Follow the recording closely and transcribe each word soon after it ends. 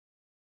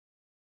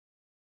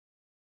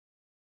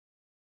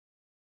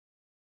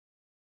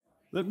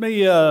Let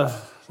me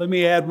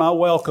add my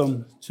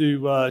welcome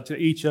to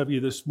each of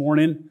you this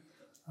morning,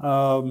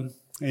 and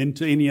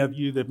to any of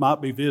you that might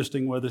be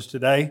visiting with us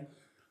today.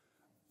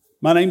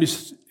 My name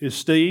is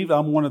Steve.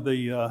 I'm one of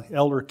the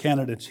elder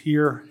candidates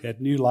here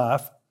at New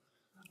Life.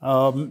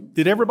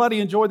 Did everybody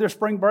enjoy their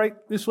spring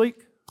break this week?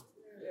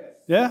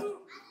 Yeah?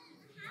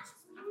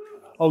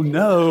 Oh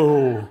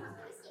no!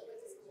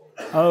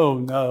 Oh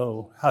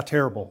no! How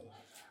terrible!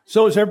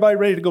 So is everybody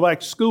ready to go back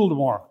to school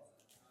tomorrow?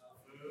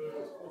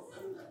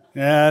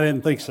 Yeah, I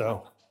didn't think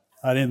so.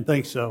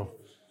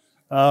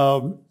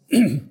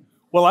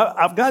 Well,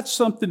 I've got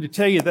something to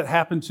tell you that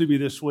happened to me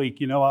this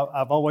week. You know,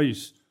 I've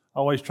always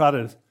tried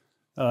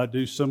to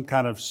do some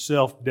kind of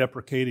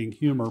self-deprecating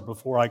humor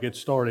before I get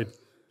started.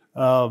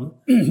 Let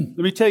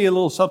me tell you a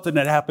little something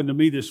that happened to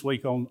me this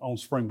week on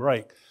spring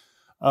break.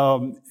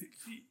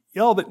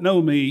 Y'all that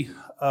know me,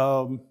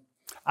 I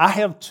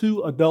have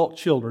 2 adult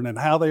children, and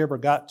how they ever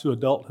got to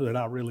adulthood,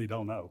 I really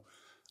don't know.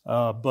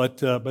 But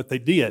they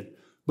did.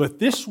 But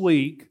this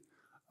week,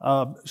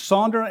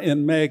 Sandra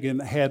and Megan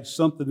had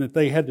something that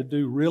they had to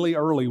do really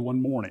early one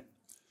morning.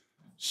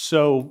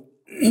 So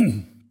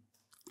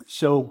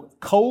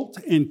Colt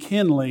and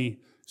Kinley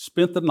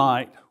spent the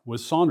night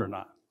with Sandra and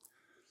I.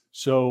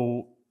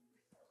 So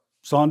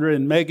Sandra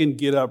and Megan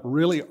get up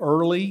really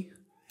early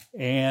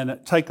and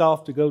take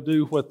off to go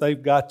do what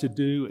they've got to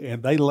do,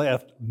 and they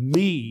left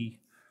me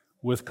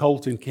with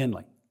Colt and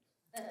Kinley.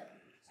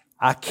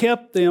 I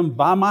kept them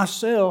by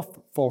myself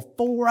for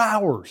 4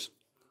 hours.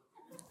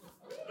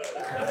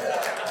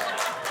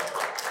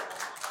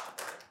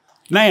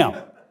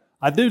 Now,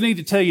 I do need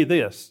to tell you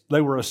this.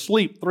 They were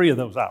asleep 3 of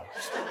those hours.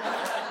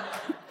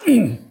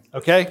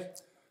 Okay?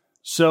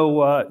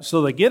 So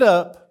they get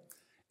up,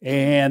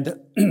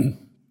 and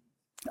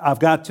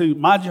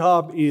my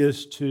job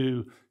is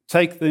to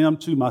take them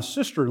to my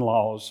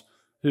sister-in-law's,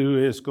 who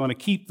is going to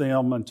keep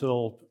them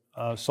until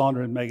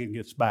Sandra and Megan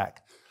gets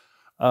back.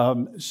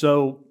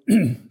 So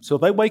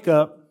they wake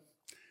up,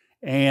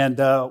 and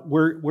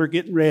we're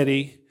getting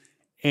ready.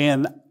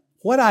 And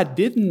what I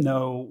didn't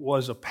know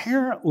was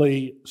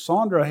apparently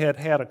Sandra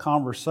had a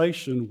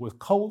conversation with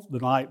Colt the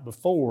night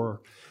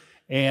before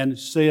and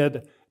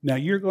said, now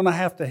you're going to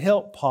have to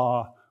help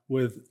Pa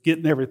with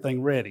getting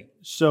everything ready.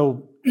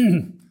 So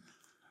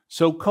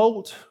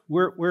Colt,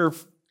 we're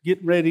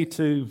getting ready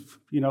to,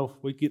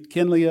 we get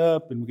Kinley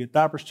up and we get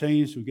diapers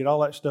changed, we get all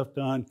that stuff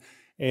done.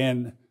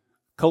 And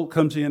Colt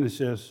comes in and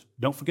says,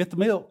 don't forget the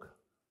milk.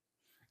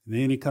 And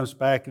then he comes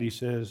back and he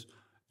says,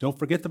 don't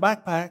forget the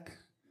backpack.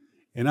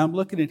 And I'm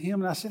looking at him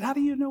and I said, how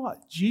do you know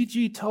what?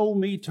 Gigi told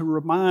me to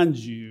remind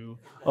you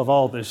of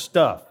all this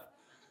stuff.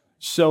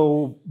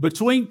 So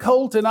between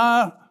Colt and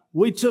I,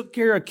 we took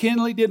care of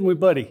Kinley, didn't we,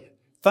 buddy?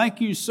 Thank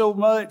you so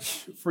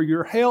much for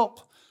your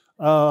help.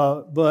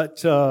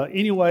 But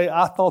anyway,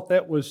 I thought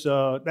that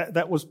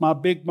was my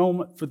big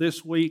moment for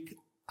this week.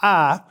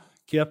 I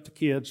kept the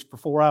kids for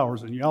 4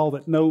 hours. And y'all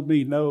that know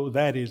me know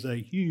that is a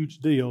huge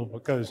deal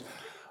because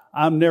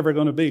I'm never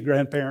going to be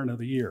grandparent of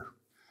the year.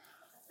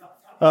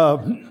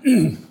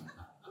 Don't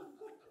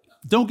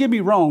get me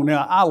wrong.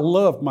 Now, I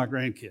love my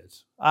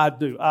grandkids. I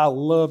do. I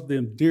love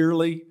them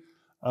dearly,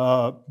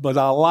 but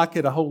I like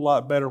it a whole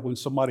lot better when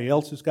somebody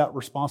else has got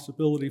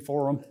responsibility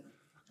for them,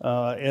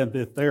 and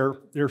that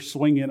they're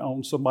swinging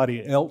on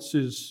somebody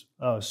else's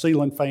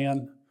ceiling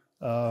fan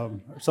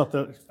or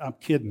something. I'm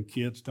kidding,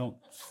 kids.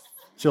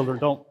 Children,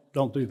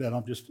 don't do that.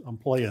 I'm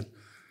playing.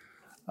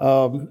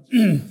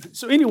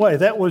 So anyway,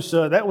 that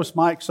was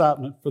my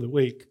excitement for the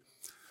week.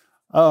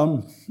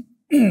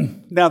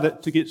 Now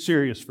to get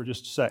serious for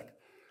just a sec.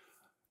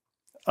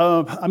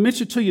 I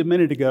mentioned to you a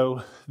minute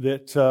ago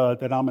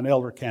that I'm an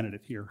elder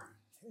candidate here.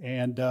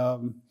 And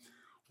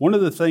one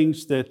of the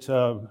things that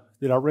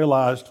I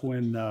realized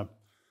when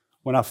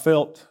I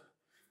felt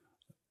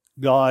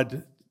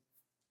God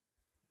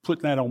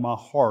putting that on my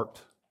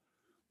heart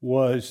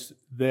was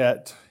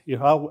that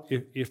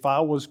if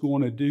I was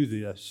going to do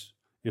this,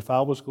 if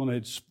I was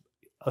going to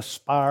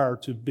aspire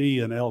to be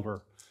an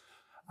elder,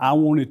 I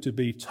wanted to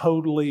be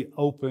totally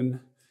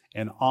open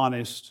and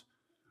honest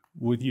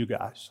with you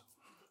guys.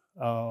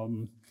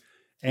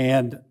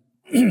 And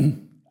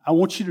I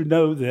want you to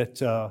know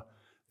that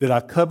I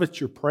covet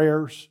your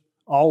prayers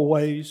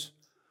always,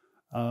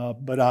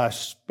 but I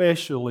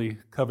especially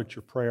covet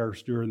your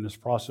prayers during this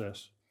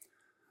process.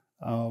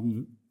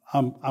 I'm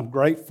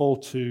grateful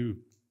to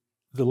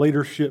the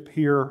leadership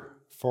here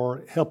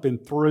for helping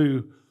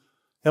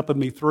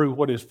me through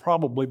what has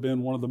probably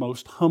been one of the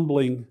most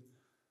humbling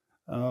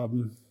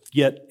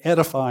yet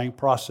edifying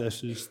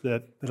processes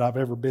that I've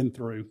ever been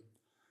through.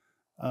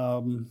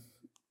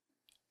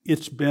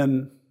 It's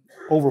been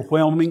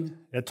overwhelming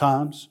at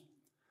times,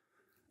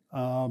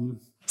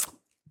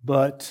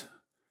 but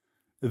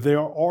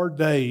there are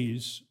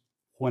days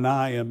when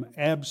I am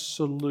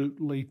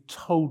absolutely,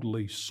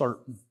 totally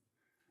certain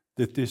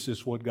that this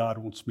is what God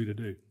wants me to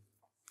do,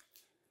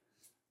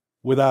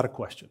 without a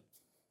question.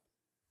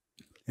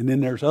 And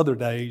then there's other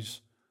days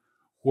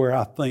where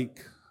I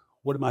think,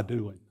 what am I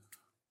doing?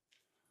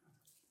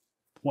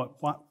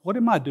 what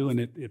am I doing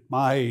at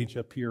my age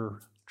up here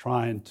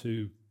trying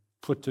to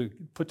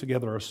put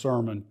together a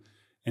sermon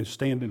and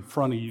stand in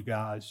front of you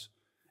guys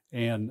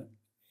and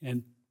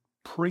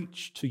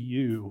preach to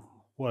you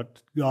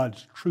what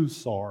God's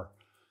truths are?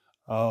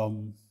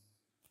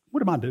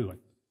 What am I doing?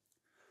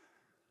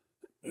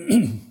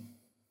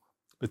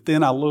 But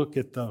then I look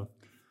at the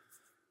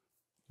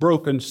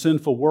broken,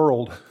 sinful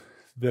world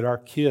that our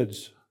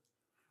kids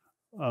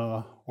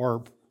are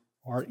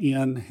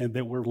in and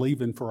that we're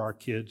leaving for our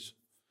kids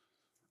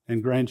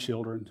and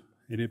grandchildren.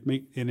 And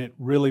it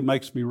really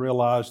makes me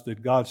realize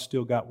that God's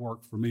still got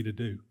work for me to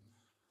do.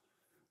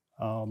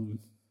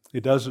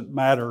 It doesn't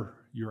matter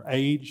your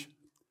age.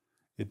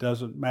 It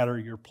doesn't matter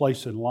your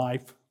place in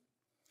life.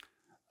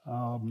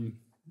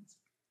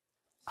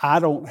 I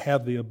don't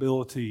have the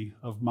ability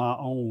of my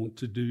own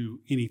to do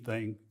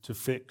anything, to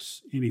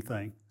fix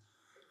anything.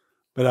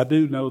 But I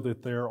do know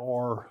that there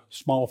are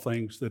small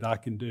things that I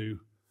can do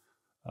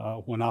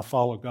when I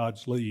follow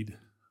God's lead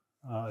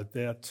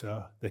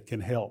that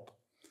can help.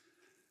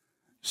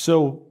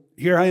 So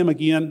here I am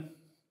again,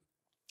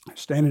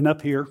 standing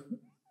up here,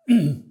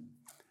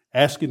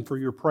 asking for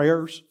your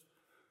prayers,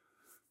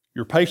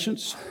 your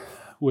patience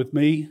with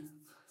me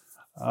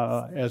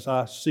as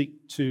I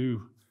seek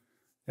to,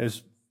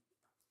 as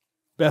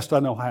best I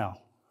know how,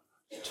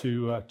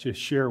 to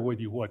share with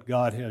you what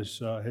God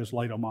has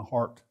laid on my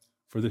heart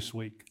for this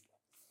week.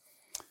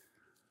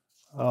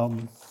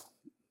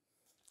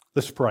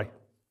 Let's pray.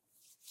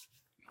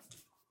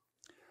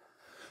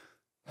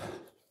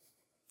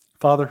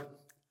 Father,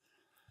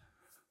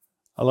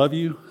 I love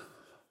you.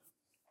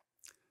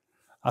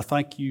 I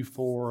thank you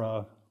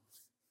for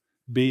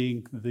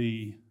being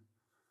the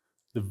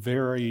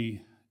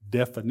very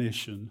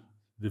definition,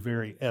 the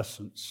very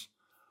essence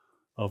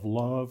of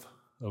love,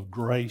 of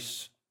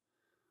grace,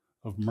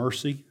 of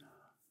mercy.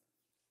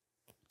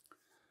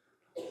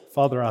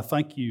 Father, I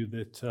thank you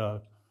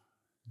that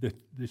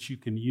you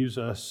can use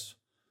us,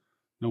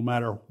 no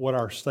matter what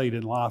our state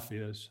in life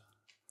is,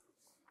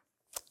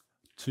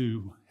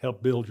 to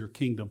help build your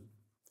kingdom.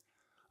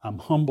 I'm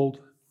humbled,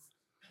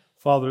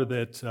 Father,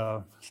 that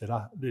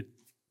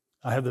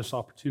I have this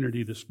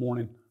opportunity this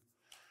morning.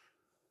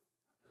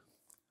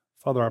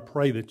 Father, I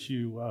pray that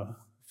you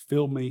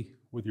fill me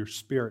with your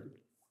Spirit.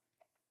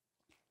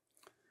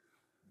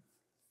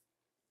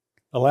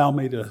 Allow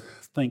me to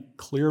think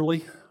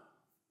clearly.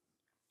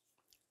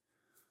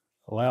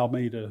 Allow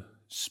me to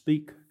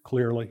speak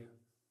clearly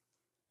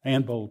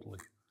and boldly.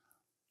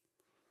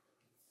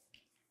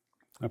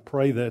 I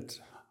pray that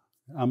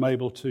I'm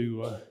able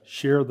to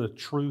share the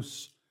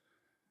truths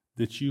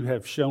that you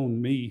have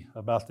shown me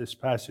about this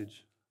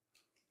passage.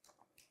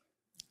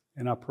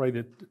 And I pray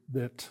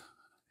that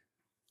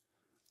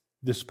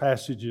this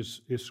passage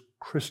is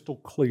crystal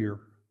clear,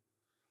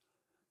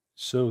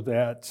 so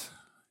that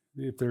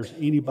if there's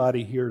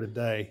anybody here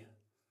today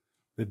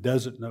that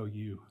doesn't know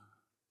you,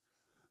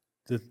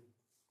 that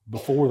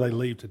before they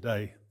leave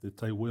today, that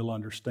they will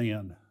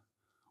understand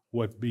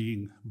what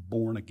being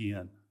born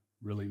again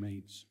really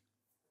means.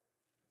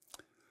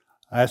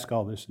 I ask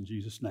all this in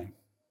Jesus' name.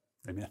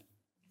 Amen.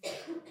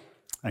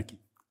 Thank you.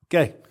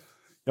 Okay.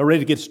 Y'all ready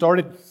to get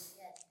started?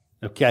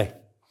 Okay.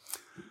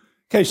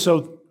 Okay,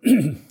 so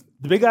the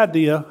big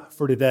idea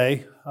for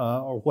today,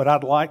 or what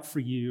I'd like for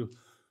you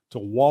to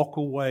walk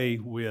away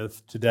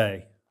with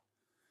today,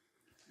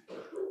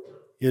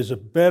 is a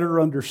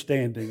better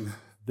understanding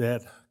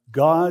that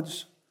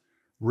God's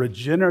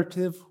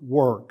regenerative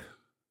work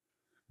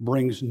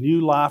brings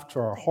new life to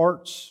our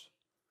hearts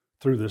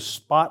through the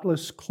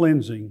spotless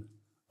cleansing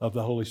of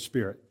the Holy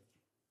Spirit.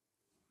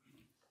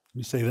 Let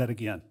me say that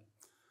again.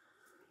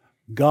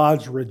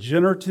 God's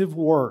regenerative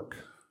work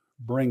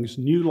brings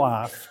new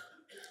life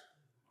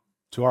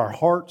to our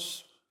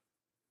hearts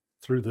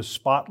through the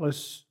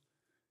spotless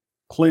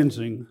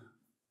cleansing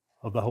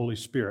of the Holy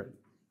Spirit.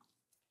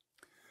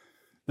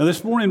 Now,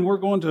 this morning we're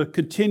going to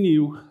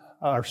continue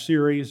our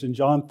series in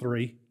John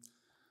 3,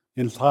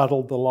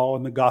 entitled The Law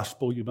and the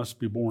Gospel, You Must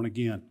Be Born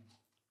Again.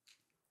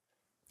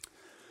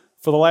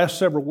 For the last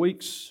several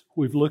weeks,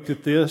 we've looked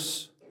at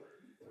this,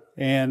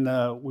 and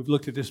we've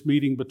looked at this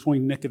meeting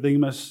between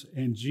Nicodemus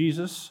and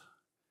Jesus,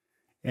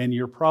 and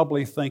you're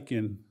probably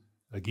thinking,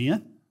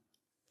 again?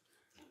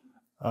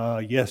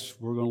 Yes,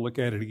 we're going to look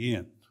at it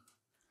again,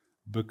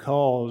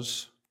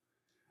 because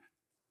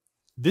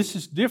this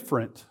is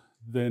different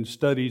than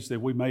studies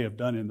that we may have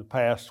done in the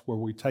past, where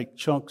we take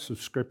chunks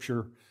of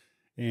Scripture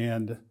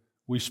and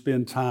we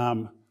spend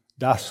time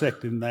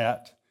dissecting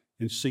that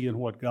and seeing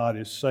what God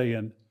is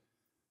saying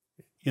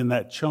in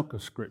that chunk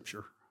of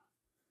Scripture.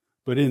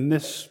 But in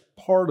this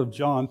part of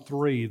John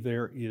 3,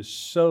 there is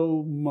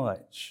so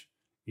much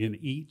in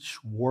each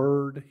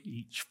word,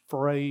 each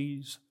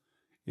phrase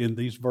in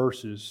these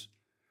verses,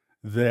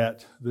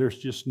 that there's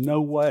just no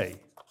way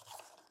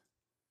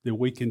that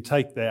we can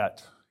take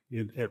that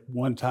at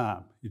one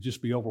time. It'd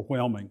just be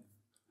overwhelming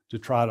to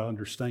try to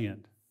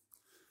understand.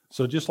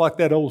 So just like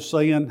that old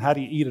saying, how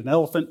do you eat an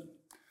elephant?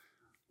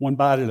 One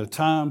bite at a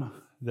time.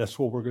 That's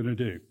what we're going to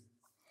do.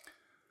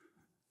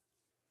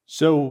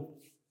 So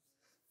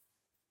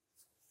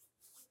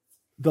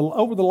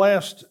Over the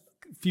last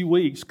few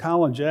weeks,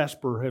 Kyle and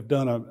Jasper have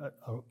done an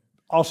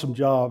awesome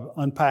job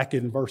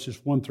unpacking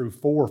verses 1 through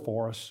 4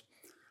 for us.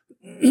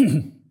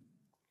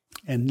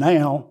 And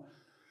now,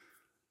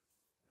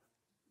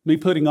 me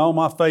putting all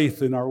my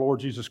faith in our Lord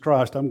Jesus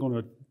Christ, I'm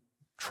going to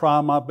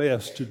try my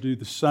best to do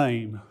the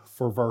same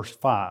for verse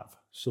 5.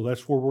 So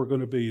that's where we're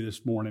going to be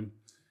this morning,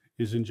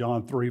 is in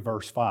John 3,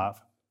 verse 5.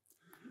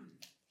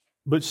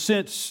 But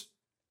since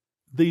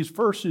these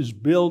verses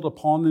build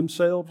upon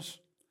themselves,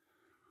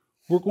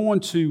 we're going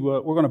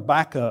to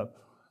back up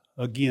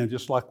again,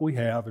 just like we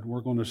have, and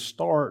we're going to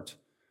start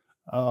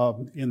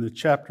in the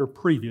chapter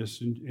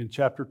previous, in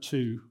chapter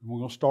 2. We're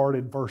going to start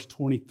in verse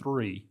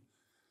 23,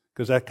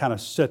 because that kind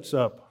of sets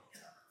up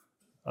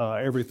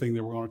everything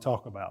that we're going to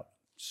talk about.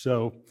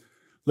 So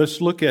let's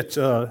look at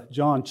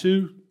John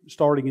 2,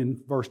 starting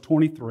in verse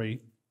 23,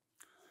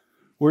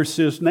 where it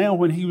says, "Now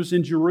when he was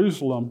in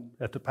Jerusalem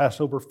at the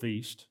Passover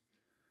feast,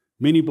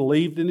 many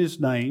believed in his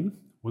name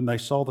when they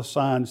saw the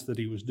signs that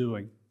he was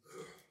doing.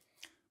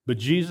 But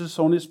Jesus,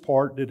 on his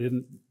part,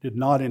 did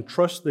not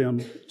entrust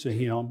them to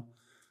him,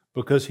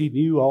 because he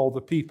knew all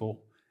the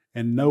people,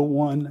 and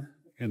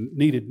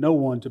needed no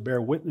one to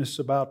bear witness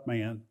about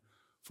man,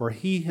 for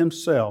he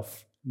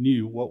himself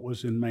knew what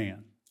was in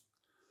man."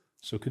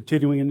 So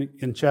continuing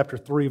in chapter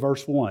 3,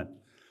 verse 1.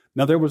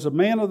 "Now there was a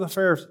man of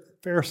the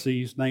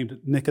Pharisees named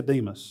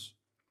Nicodemus,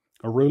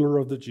 a ruler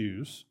of the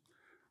Jews.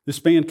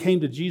 This man came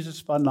to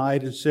Jesus by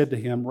night and said to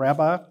him,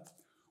 'Rabbi,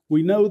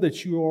 we know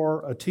that you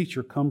are a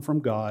teacher come from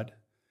God,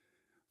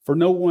 for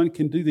no one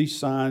can do these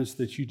signs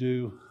that you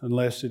do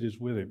unless it is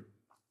with him.'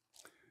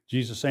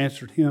 Jesus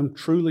answered him,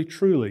 'Truly,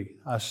 truly,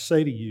 I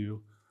say to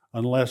you,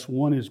 unless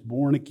one is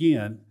born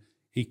again,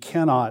 he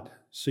cannot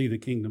see the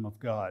kingdom of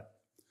God.'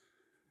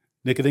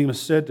 Nicodemus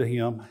said to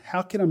him,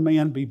 'How can a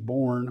man be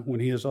born when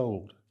he is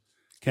old?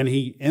 Can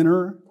he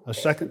enter a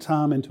second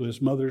time into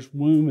his mother's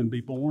womb and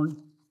be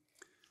born?'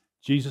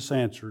 Jesus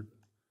answered,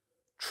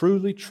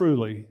 'Truly,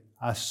 truly,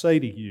 I say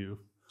to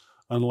you,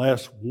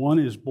 unless one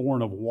is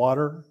born of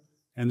water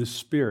and the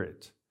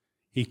Spirit,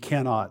 he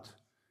cannot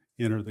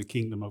enter the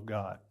kingdom of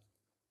God.'"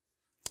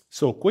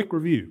 So a quick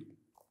review.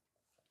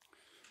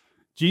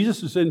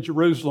 Jesus is in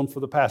Jerusalem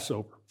for the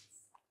Passover.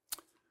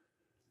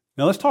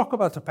 Now let's talk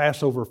about the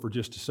Passover for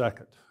just a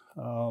second.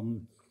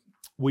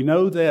 We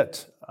know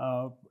that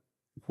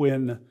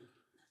when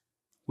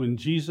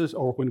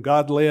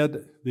God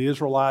led the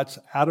Israelites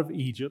out of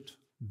Egypt,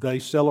 they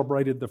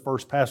celebrated the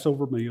first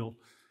Passover meal.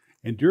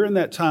 And during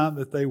that time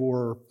that they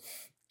were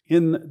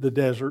in the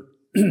desert,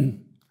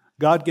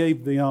 God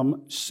gave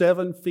them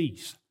 7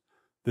 feasts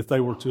that they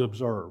were to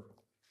observe.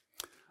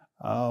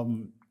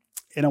 And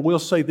I will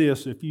say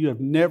this, if you have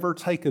never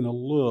taken a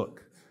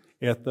look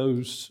at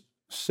those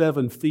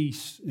 7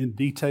 feasts in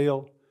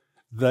detail,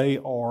 they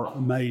are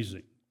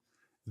amazing.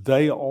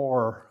 They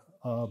are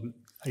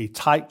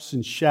types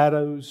and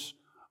shadows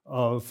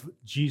of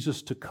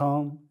Jesus to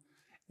come,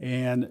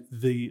 and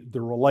the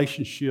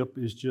relationship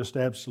is just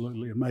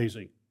absolutely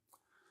amazing.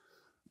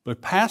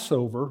 But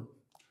Passover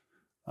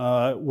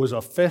was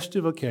a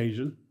festive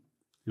occasion.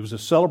 It was a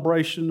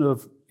celebration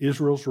of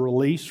Israel's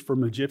release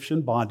from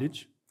Egyptian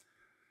bondage.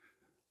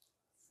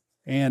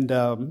 And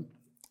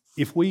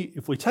if we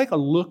take a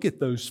look at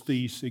those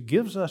feasts, it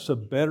gives us a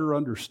better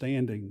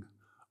understanding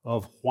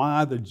of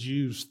why the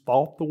Jews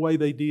thought the way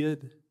they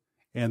did,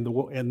 and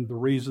the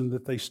reason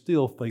that they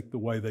still think the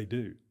way they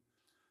do.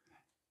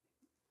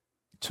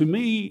 To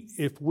me,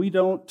 if we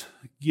don't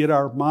get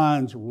our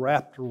minds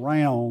wrapped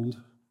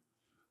around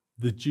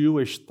the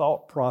Jewish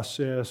thought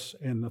process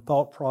and the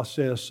thought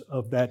process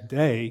of that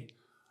day,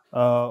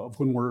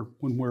 when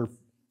we're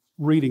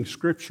reading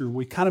Scripture,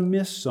 we kind of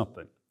miss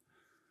something.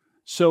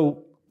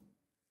 So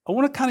I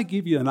want to kind of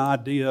give you an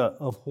idea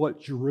of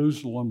what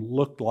Jerusalem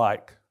looked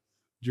like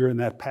during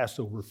that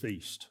Passover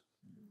feast.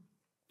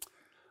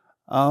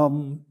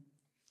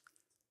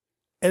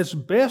 As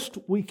best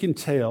we can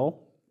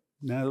tell,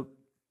 now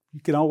you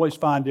can always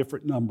find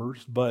different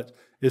numbers, but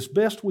as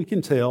best we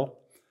can tell,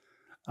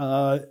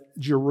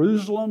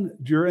 Jerusalem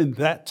during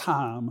that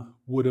time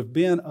would have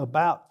been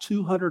about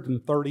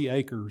 230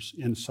 acres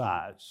in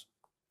size.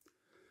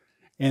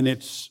 And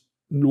its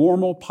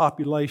normal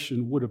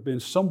population would have been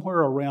somewhere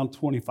around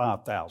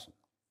 25,000.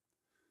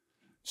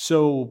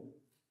 So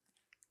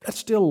that's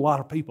still a lot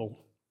of people.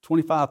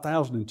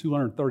 25,000 and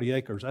 230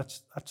 acres,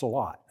 that's a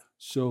lot.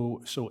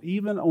 So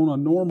even on a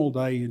normal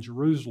day in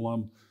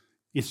Jerusalem,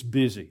 it's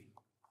busy.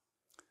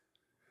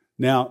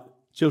 Now,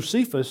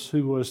 Josephus,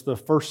 who was the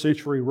first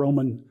century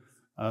Roman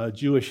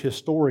Jewish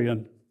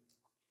historian,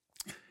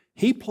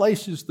 he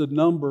places the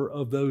number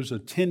of those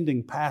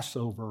attending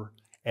Passover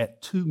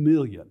at 2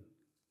 million.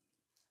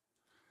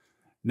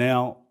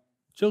 Now,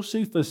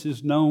 Josephus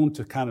is known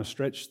to kind of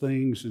stretch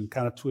things and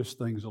kind of twist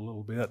things a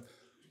little bit.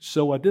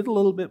 So I did a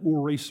little bit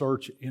more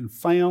research and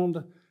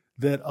found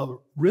that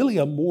really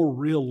a more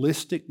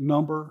realistic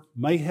number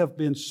may have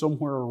been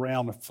somewhere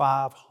around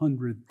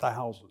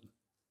 500,000.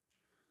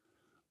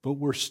 But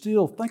we're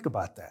still, think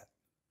about that.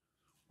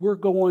 We're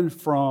going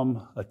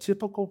from a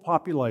typical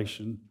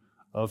population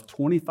of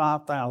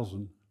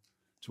 25,000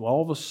 to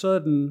all of a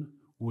sudden,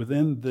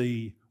 within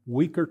the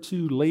week or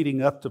two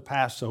leading up to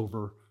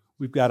Passover,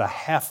 we've got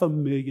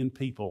 500,000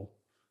 people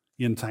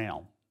in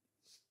town.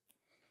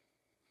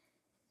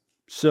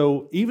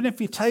 So even if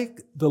you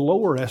take the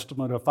lower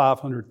estimate of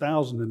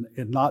 500,000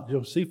 and not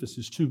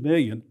Josephus' 2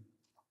 million,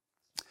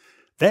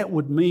 that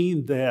would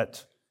mean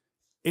that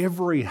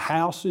every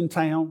house in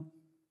town,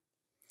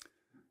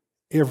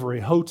 every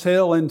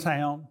hotel in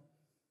town,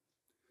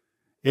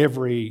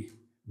 every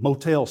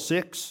Motel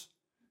 6,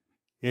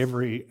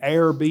 every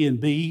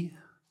Airbnb,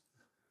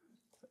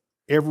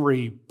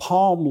 every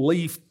palm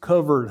leaf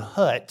covered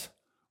hut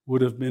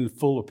would have been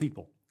full of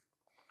people.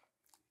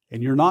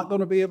 And you're not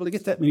going to be able to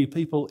get that many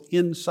people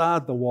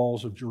inside the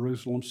walls of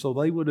Jerusalem, so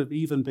they would have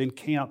even been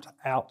camped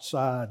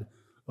outside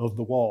of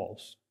the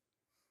walls.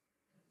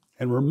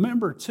 And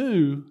remember,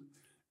 too,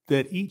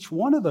 that each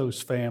one of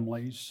those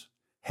families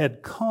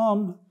had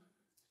come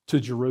to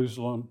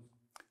Jerusalem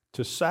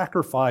to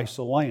sacrifice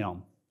a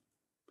lamb.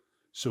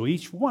 So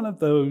each one of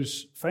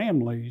those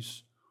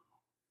families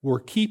were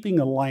keeping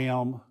a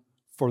lamb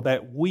for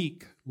that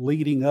week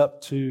leading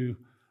up to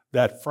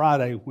that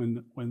Friday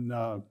when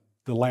the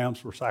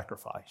lambs were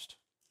sacrificed.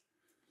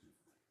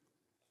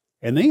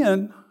 And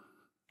then,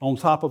 on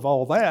top of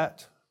all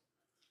that,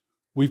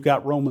 we've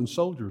got Roman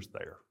soldiers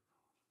there.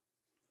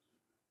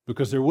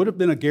 Because there would have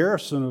been a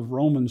garrison of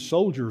Roman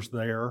soldiers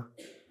there,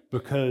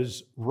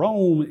 because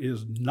Rome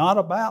is not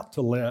about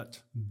to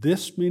let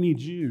this many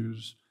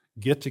Jews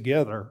get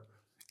together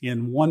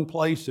in one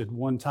place at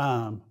one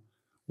time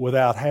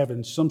without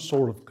having some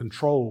sort of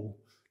control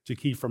to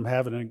keep from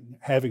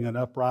having an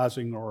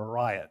uprising or a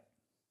riot.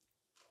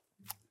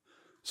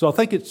 So I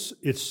think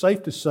it's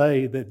safe to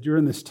say that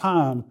during this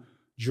time,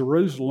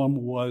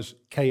 Jerusalem was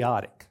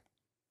chaotic.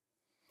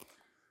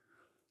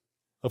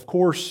 Of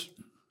course,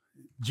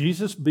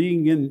 Jesus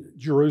being in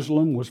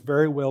Jerusalem was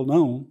very well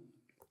known,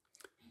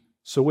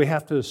 so we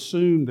have to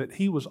assume that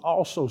he was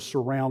also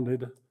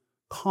surrounded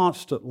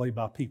constantly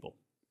by people.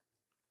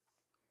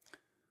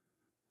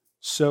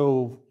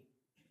 So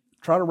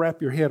try to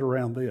wrap your head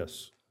around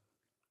this.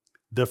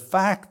 The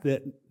fact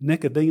that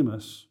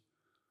Nicodemus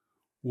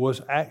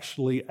was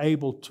actually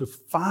able to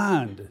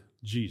find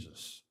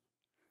Jesus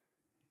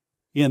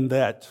in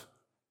that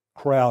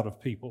crowd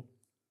of people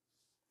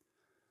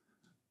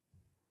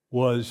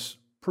was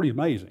pretty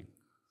amazing.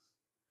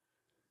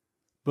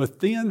 But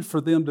then for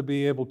them to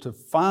be able to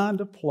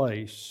find a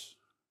place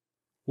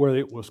where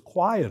it was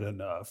quiet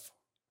enough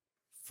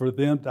for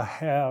them to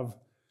have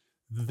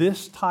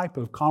this type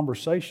of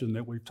conversation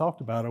that we've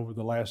talked about over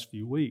the last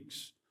few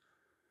weeks,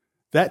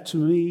 that to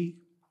me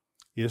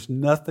is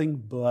nothing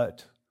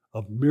but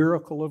a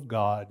miracle of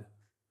God,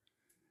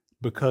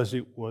 because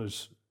it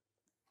was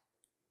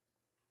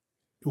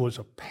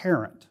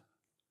apparent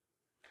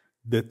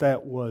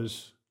that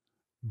was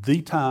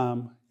the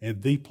time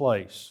and the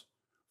place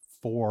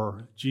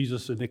for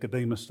Jesus and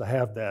Nicodemus to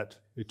have that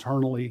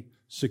eternally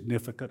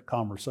significant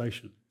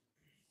conversation.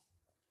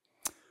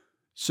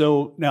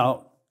 So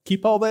now,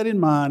 keep all that in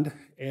mind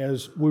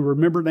as we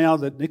remember now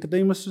that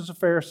Nicodemus is a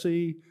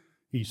Pharisee.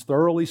 He's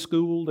thoroughly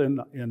schooled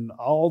in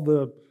all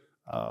the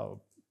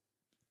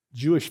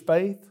Jewish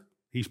faith.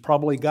 He's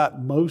probably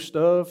got most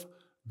of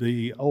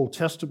the Old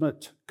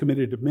Testament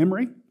committed to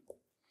memory.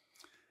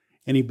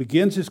 And he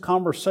begins his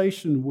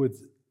conversation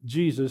with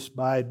Jesus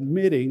by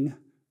admitting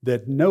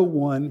that no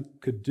one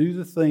could do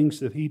the things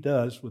that he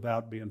does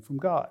without being from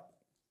God.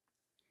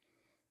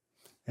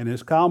 And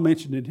as Kyle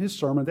mentioned in his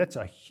sermon, that's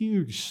a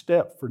huge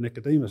step for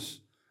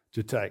Nicodemus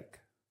to take.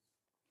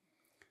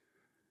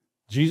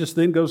 Jesus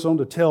then goes on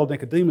to tell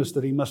Nicodemus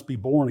that he must be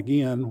born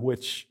again,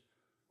 which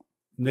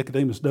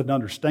Nicodemus doesn't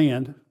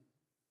understand.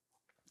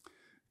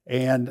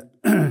 And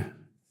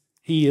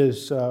he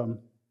is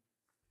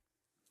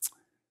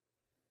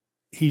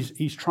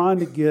he's trying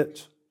to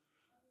get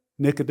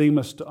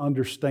Nicodemus to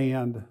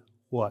understand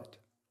what?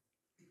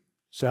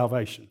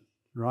 Salvation,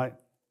 right?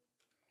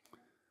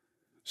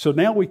 So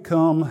now we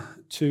come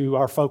to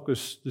our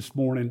focus this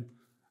morning,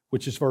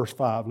 which is verse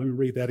 5. Let me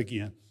read that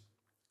again.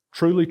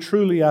 Truly,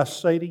 truly, I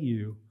say to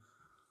you,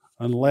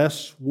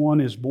 unless one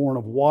is born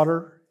of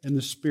water and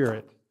the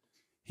Spirit,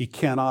 he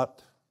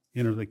cannot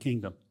enter the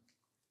kingdom.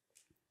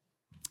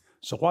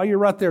 So while you're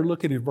right there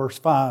looking at verse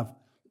 5,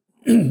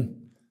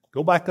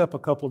 go back up a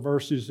couple of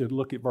verses and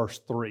look at verse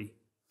 3. I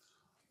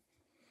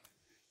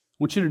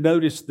want you to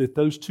notice that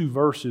those two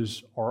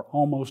verses are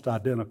almost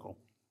identical.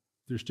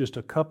 There's just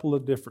a couple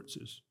of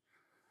differences.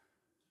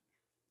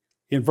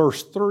 In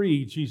verse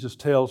 3, Jesus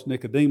tells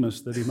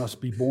Nicodemus that he must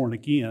be born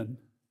again.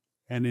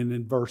 And then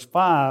in verse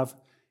 5,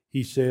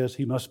 he says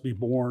he must be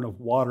born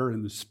of water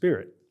and the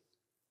Spirit.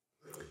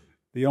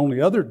 The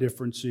only other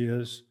difference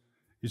is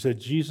that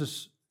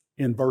Jesus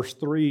in verse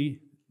 3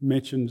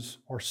 mentions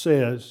or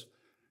says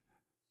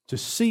to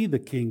see the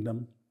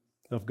kingdom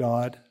of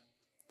God.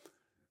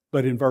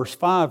 But in verse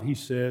 5, he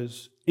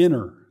says,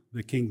 enter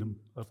the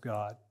kingdom of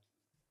God.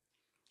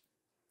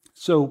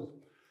 So,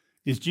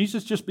 is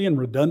Jesus just being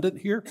redundant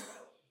here?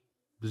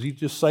 Is he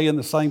just saying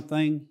the same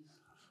thing?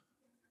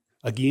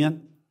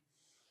 Again?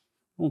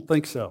 I don't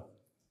think so.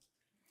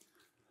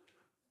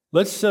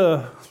 Let's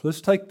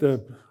take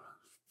the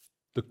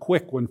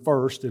quick one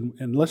first,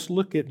 and let's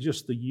look at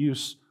just the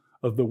use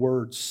of the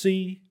word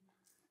see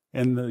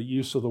and the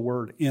use of the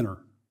word enter.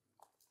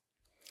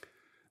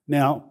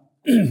 Now,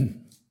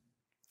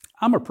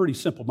 I'm a pretty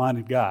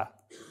simple-minded guy,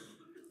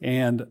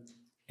 and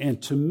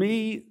to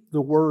me,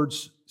 the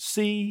words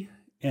see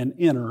and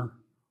enter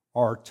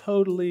are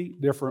totally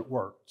different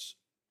words.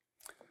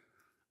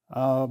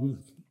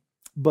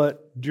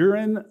 But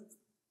during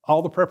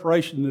all the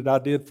preparation that I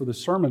did for the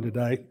sermon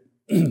today,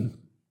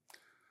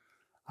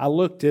 I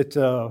looked at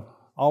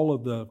all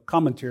of the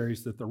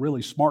commentaries that the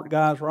really smart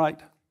guys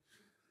write,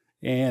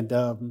 and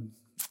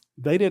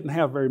they didn't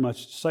have very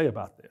much to say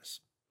about this.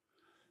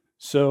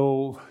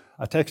 So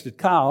I texted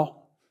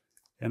Kyle,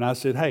 and I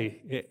said,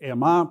 hey,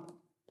 am I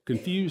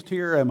confused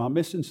here? Am I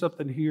missing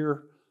something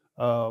here?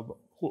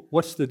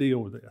 What's the deal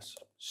with this?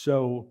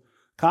 So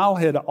Kyle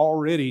had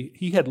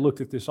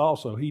looked at this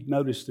also. He'd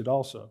noticed it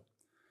also.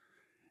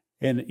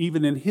 And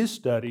even in his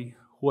study,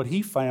 what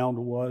he found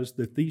was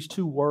that these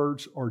two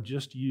words are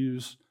just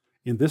used,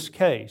 in this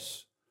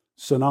case,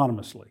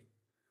 synonymously.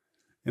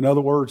 In other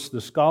words,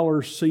 the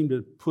scholars seem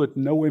to put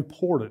no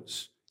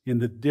importance in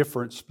the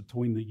difference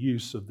between the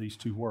use of these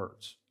two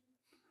words.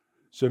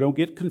 So don't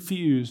get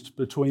confused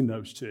between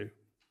those two.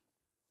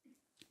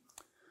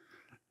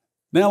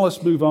 Now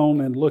let's move on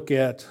and look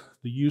at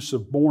the use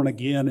of born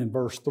again in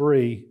verse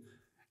 3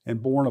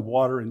 and born of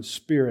water and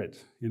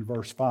spirit in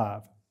verse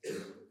 5.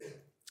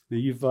 Now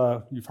you've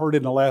heard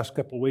in the last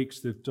couple of weeks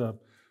that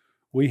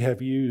we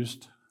have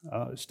used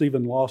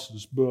Stephen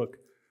Lawson's book,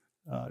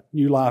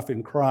 New Life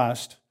in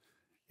Christ,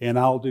 and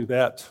I'll do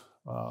that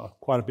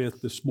quite a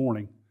bit this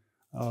morning.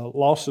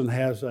 Lawson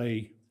has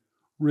a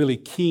really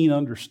keen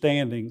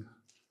understanding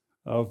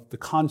of the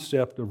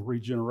concept of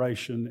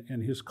regeneration,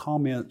 and his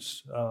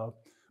comments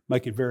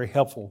make it very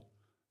helpful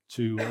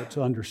to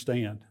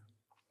understand.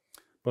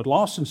 But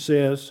Lawson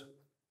says,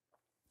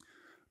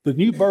 the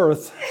new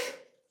birth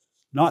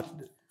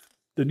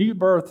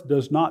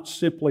does not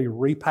simply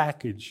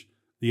repackage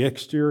the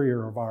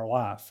exterior of our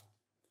life.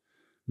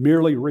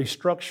 Merely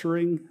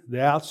restructuring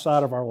the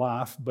outside of our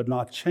life, but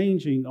not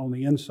changing on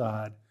the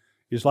inside,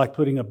 is like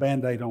putting a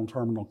Band-Aid on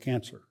terminal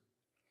cancer.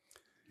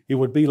 It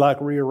would be like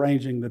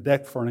rearranging the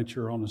deck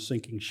furniture on a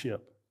sinking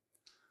ship.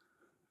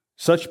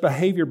 Such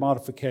behavior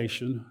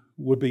modification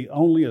would be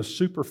only a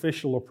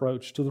superficial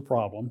approach to the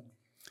problem.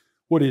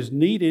 What is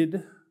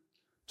needed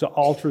to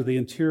alter the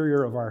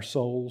interior of our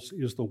souls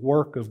is the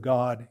work of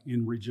God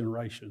in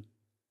regeneration.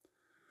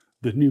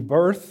 The new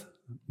birth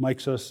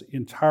makes us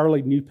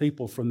entirely new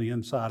people from the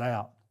inside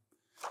out.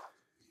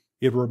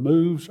 It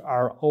removes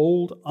our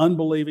old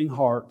unbelieving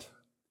heart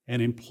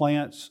and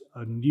implants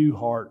a new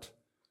heart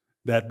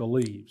that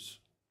believes.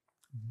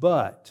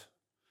 But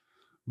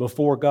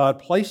before God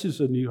places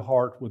a new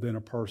heart within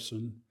a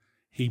person,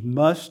 He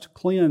must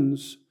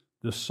cleanse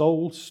the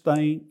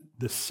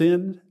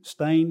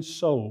sin-stained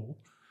soul.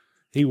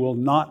 He will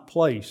not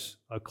place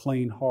a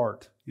clean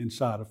heart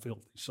inside a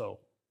filthy soul.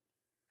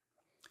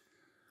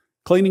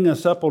 Cleaning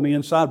us up on the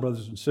inside,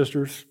 brothers and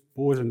sisters,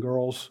 boys and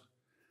girls,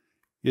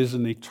 is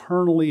an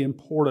eternally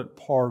important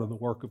part of the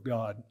work of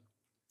God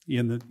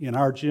in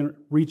our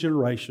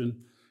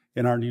regeneration,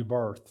 in our new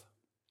birth.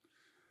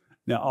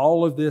 Now,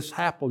 all of this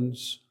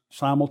happens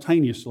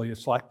simultaneously.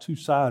 It's like two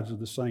sides of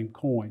the same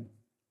coin.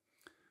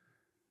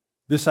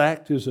 This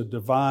act is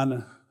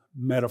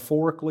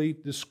metaphorically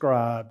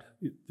described.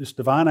 This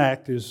divine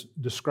act is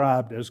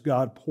described as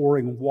God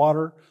pouring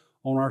water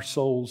on our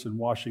souls and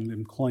washing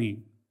them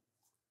clean.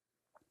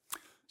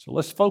 So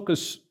let's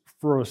focus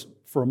for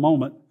a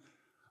moment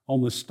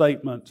on the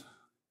statement,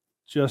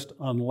 just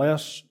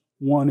unless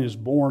one is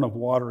born of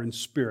water and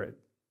spirit.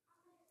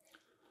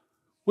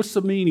 What's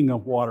the meaning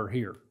of water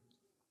here?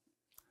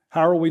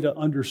 How are we to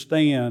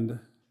understand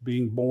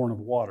being born of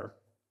water?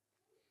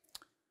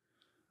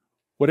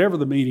 Whatever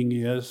the meaning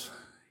is,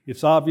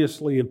 it's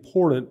obviously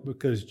important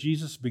because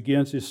Jesus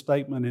begins his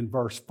statement in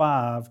verse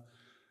 5,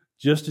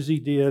 just as he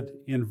did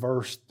in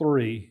verse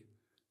 3,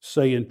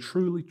 saying,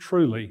 "Truly,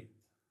 truly,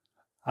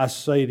 I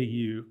say to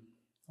you,"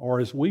 or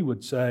as we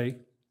would say,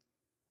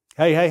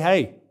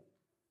 hey,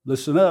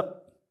 listen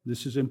up.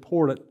 This is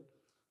important.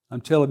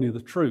 I'm telling you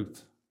the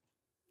truth.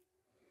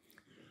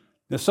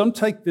 Now, some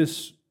take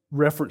this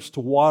reference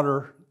to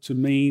water to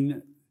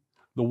mean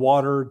the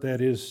water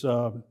that is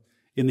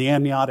in the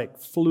amniotic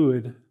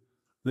fluid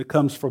that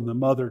comes from the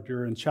mother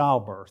during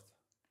childbirth.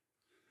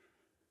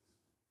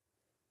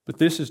 But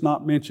this is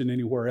not mentioned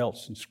anywhere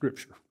else in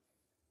Scripture.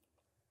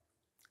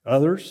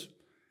 Others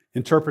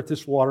interpret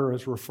this water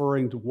as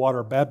referring to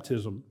water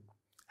baptism.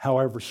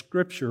 However,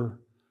 Scripture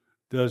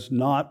does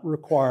not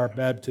require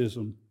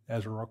baptism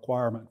as a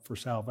requirement for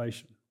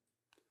salvation.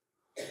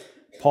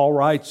 Paul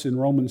writes in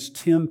Romans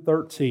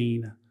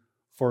 10:13,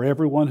 "For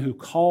everyone who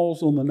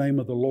calls on the name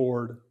of the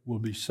Lord will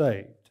be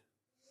saved."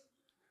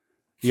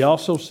 He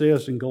also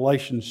says in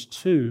Galatians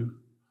 2,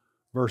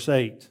 verse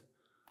 8,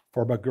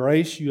 "For by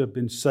grace you have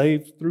been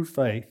saved through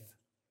faith,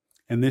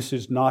 and this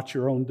is not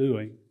your own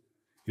doing.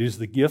 It is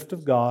the gift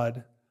of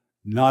God,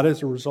 not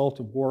as a result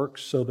of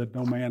works, so that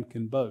no man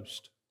can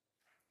boast.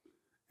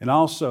 And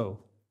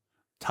also,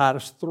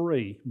 Titus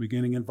 3,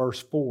 beginning in verse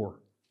 4.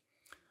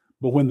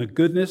 But when the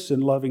goodness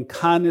and loving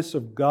kindness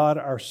of God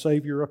our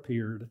Savior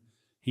appeared,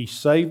 He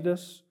saved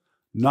us,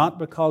 not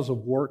because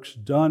of works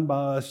done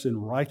by us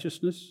in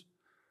righteousness,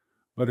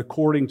 but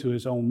according to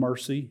His own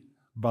mercy,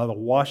 by the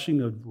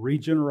washing of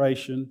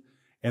regeneration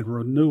and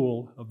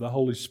renewal of the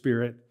Holy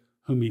Spirit,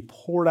 whom He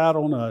poured out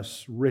on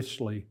us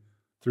richly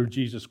through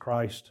Jesus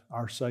Christ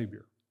our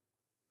Savior.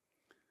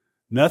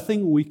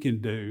 Nothing we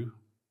can do,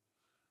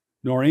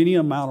 nor any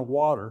amount of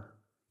water,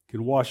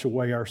 can wash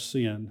away our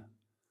sin.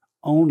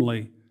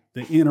 Only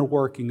the inner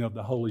working of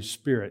the Holy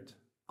Spirit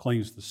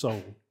cleans the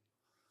soul.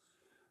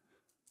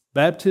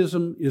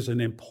 Baptism is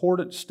an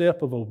important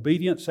step of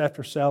obedience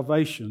after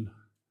salvation,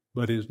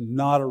 but is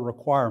not a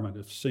requirement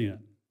of sin.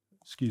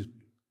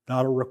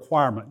 Not a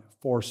requirement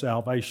for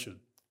salvation.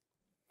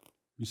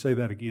 Let me say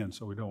that again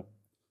so we don't.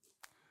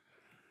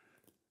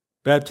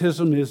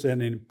 Baptism is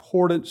an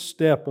important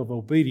step of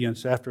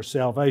obedience after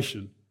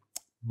salvation,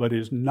 but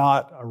is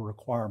not a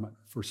requirement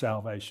for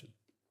salvation.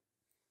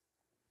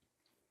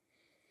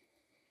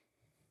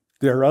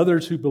 There are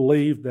others who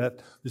believe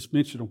that this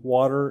mention of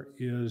water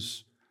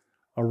is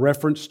a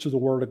reference to the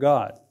Word of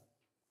God,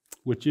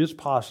 which is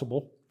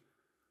possible,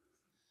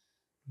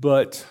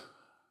 but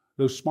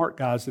those smart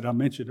guys that I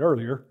mentioned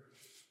earlier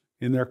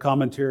in their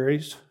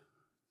commentaries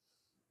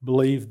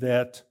believe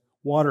that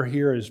water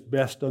here is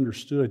best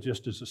understood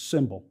just as a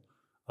symbol,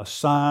 a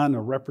sign,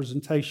 a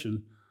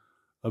representation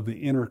of the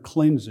inner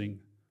cleansing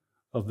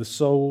of the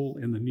soul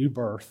in the new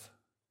birth,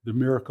 the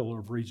miracle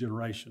of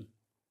regeneration.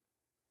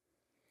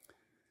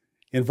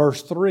 In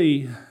verse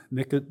 3,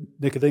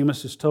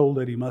 Nicodemus is told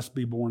that he must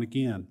be born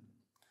again.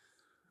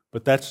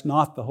 But that's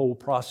not the whole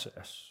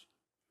process.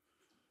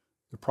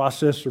 The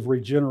process of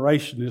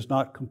regeneration is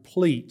not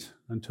complete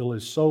until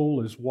his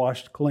soul is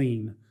washed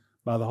clean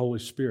by the Holy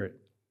Spirit.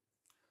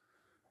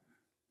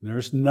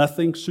 There's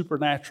nothing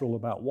supernatural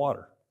about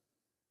water.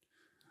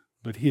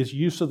 But his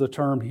use of the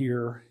term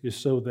here is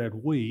so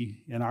that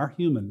we, in our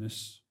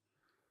humanness,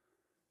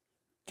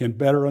 can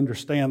better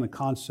understand the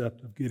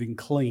concept of getting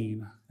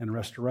clean and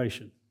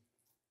restoration.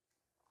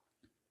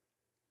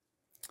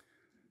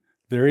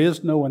 There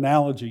is no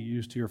analogy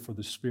used here for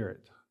the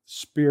Spirit.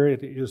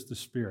 Spirit is the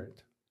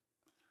Spirit.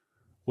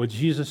 What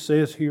Jesus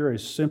says here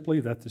is simply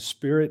that the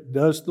Spirit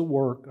does the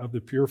work of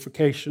the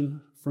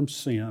purification from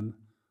sin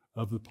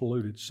of the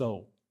polluted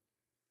soul.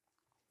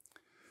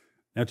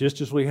 Now,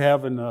 just as we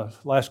have in the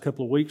last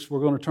couple of weeks, we're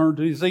going to turn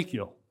to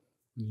Ezekiel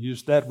and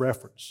use that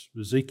reference.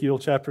 Ezekiel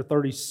chapter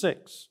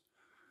 36,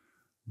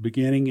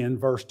 beginning in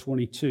verse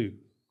 22.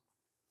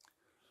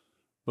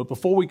 But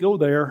before we go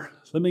there,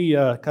 let me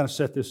kind of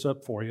set this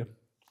up for you.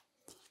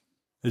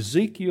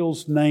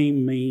 Ezekiel's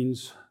name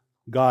means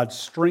God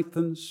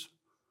strengthens,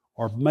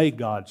 or may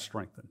God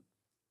strengthen.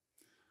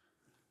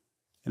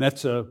 And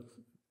that's a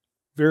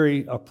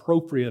very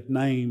appropriate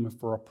name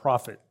for a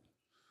prophet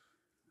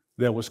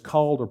that was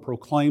called to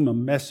proclaim a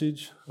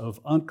message of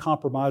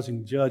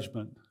uncompromising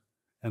judgment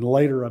and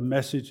later a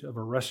message of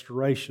a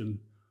restoration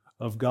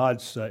of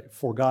God's sake,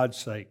 for God's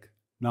sake,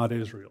 not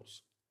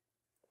Israel's.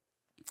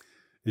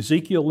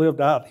 Ezekiel lived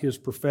out his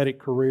prophetic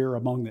career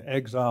among the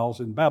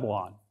exiles in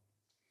Babylon.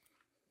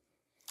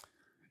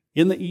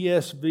 In the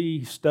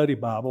ESV study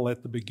Bible,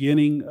 at the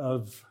beginning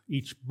of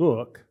each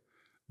book,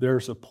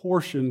 there's a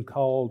portion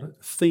called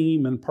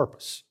Theme and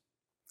Purpose.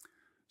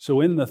 So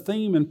in the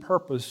theme and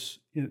purpose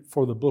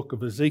for the book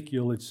of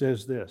Ezekiel, it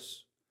says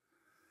this: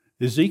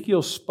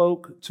 Ezekiel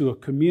spoke to a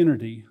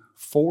community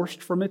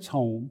forced from its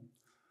home,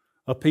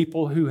 a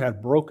people who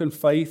had broken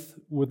faith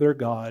with their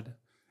God.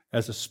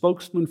 As a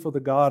spokesman for the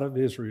God of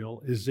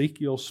Israel,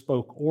 Ezekiel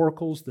spoke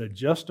oracles that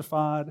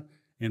justified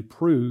and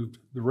proved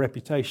the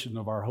reputation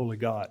of our holy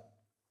God.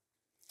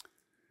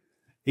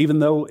 Even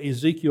though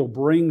Ezekiel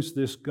brings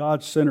this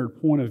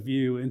God-centered point of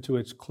view into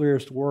its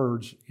clearest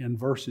words in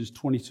verses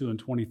 22 and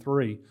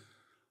 23,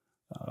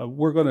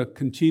 we're going to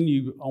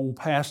continue on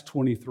past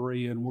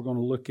 23 and we're going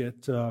to look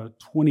at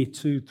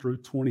 22 through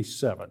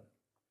 27.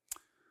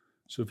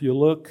 So if you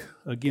look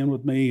again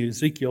with me,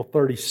 Ezekiel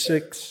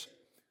 36,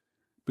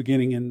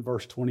 beginning in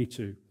verse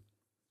 22.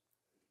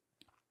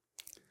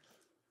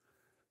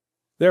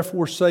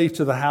 Therefore say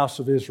to the house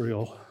of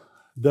Israel,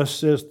 thus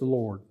says the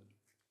Lord,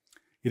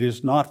 it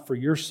is not for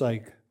your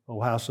sake, O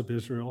house of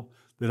Israel,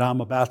 that I'm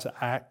about to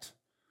act,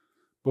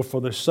 but for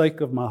the sake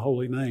of my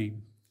holy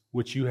name,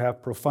 which you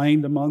have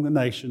profaned among the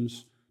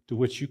nations to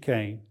which you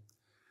came.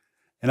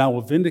 And I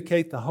will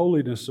vindicate the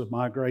holiness of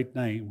my great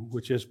name,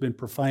 which has been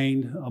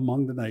profaned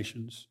among the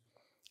nations,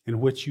 and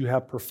which you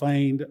have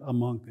profaned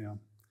among them.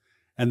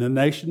 And the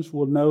nations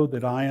will know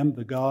that I am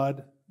the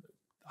God,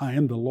 I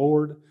am the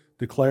Lord,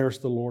 declares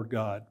the Lord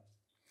God.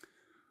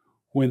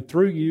 When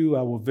through you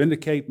I will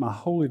vindicate my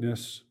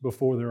holiness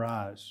before their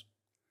eyes.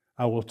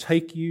 I will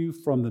take you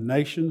from the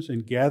nations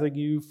and gather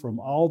you from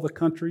all the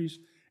countries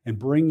and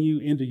bring you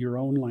into your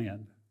own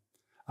land.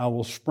 I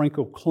will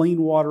sprinkle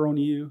clean water on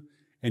you,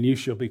 and you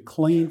shall be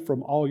clean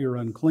from all your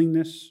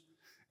uncleanness,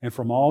 and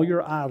from all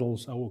your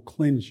idols I will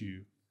cleanse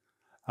you.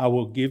 I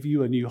will give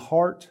you a new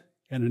heart,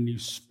 and a new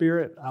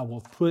spirit I will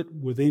put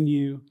within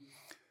you,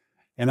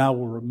 and I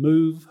will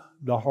remove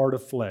the heart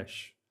of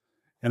flesh.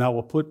 And I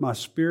will put my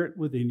spirit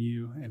within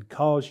you and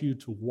cause you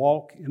to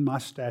walk in my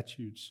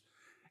statutes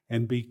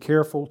and be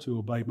careful to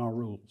obey my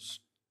rules.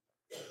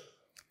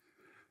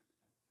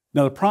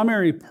 Now, the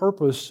primary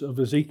purpose of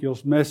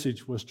Ezekiel's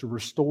message was to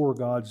restore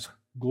God's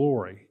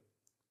glory.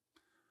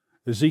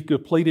 Ezekiel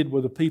pleaded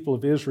with the people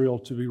of Israel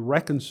to be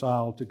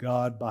reconciled to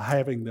God by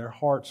having their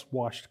hearts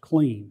washed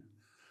clean.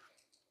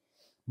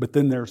 But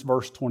then there's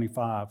verse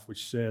 25,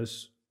 which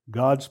says,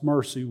 God's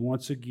mercy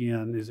once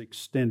again is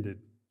extended.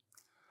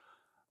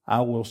 I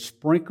will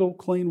sprinkle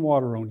clean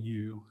water on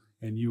you,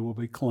 and you will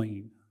be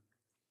clean.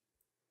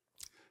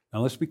 Now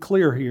let's be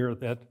clear here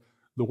that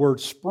the word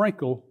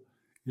sprinkle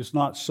is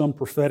not some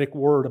prophetic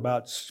word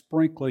about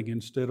sprinkling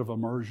instead of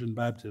immersion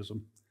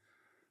baptism.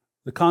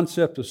 The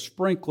concept of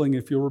sprinkling,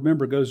 if you'll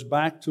remember, goes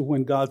back to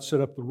when God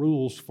set up the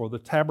rules for the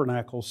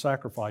tabernacle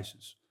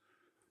sacrifices.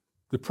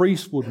 The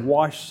priest would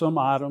wash some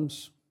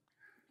items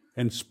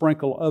and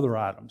sprinkle other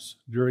items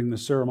during the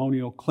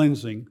ceremonial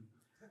cleansing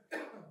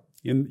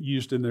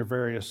used in their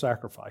various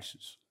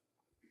sacrifices.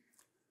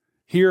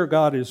 Here,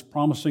 God is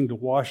promising to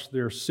wash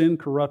their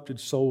sin-corrupted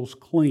souls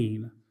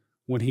clean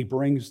when He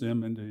brings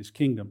them into His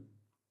kingdom.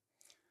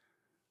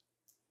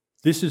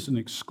 This is an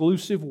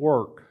exclusive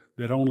work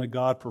that only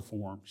God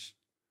performs.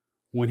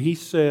 When He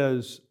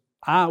says,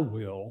 I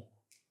will,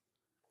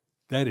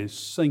 that is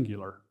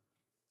singular.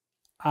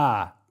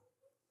 I,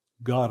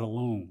 God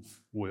alone,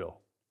 will.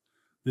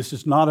 This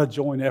is not a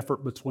joint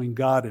effort between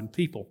God and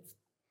people.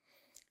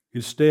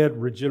 Instead,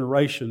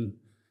 regeneration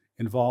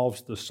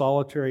involves the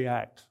solitary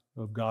act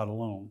of God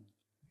alone.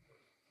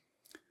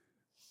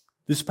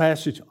 This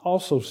passage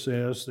also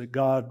says that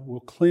God will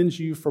cleanse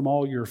you from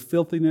all your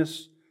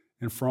filthiness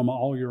and from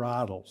all your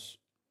idols.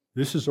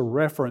 This is a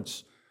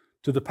reference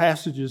to the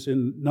passages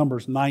in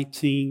Numbers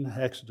 19,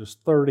 Exodus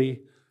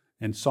 30,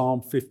 and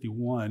Psalm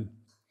 51.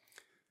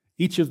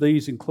 Each of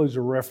these includes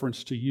a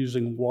reference to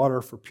using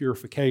water for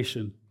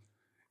purification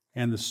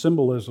and the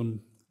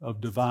symbolism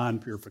of divine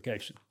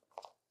purification.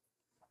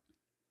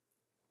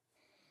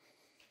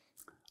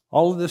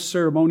 All of this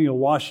ceremonial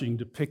washing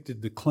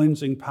depicted the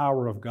cleansing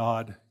power of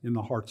God in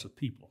the hearts of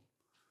people.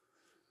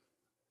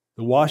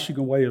 The washing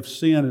away of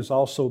sin is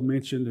also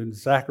mentioned in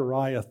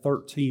Zechariah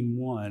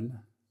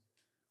 13:1,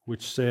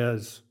 which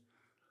says,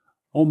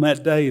 On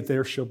that day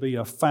there shall be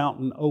a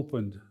fountain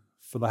opened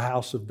for the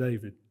house of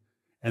David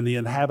and the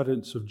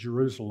inhabitants of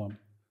Jerusalem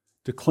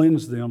to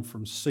cleanse them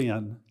from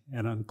sin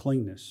and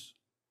uncleanness.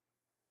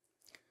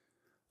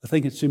 I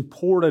think it's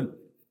important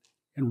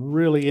and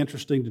really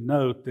interesting to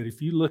note that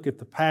if you look at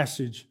the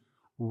passage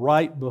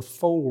right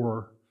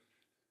before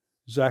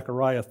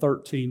Zechariah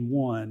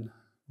 13:1,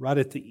 right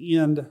at the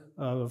end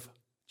of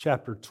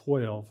chapter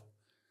 12,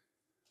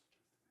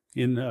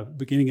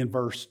 beginning in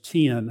verse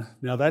 10.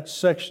 Now that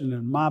section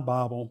in my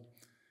Bible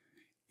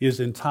is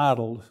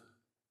entitled,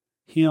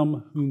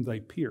 Him Whom They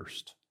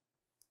Pierced.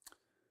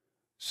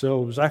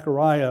 So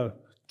Zechariah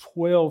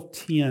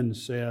 12:10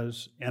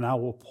 says, And I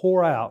will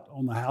pour out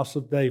on the house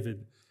of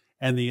David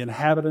and the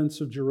inhabitants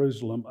of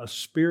Jerusalem a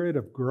spirit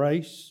of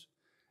grace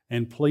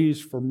and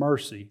pleas for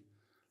mercy,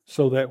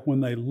 so that when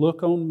they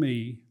look on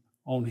me,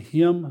 on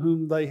him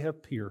whom they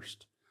have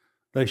pierced,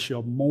 they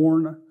shall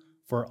mourn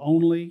for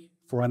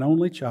an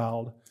only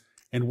child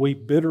and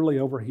weep bitterly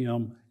over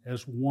him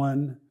as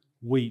one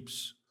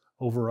weeps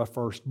over a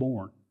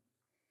firstborn.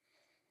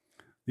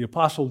 The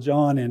Apostle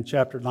John in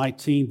chapter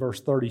 19,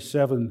 verse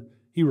 37,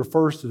 he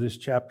refers to this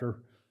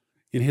chapter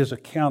in his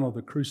account of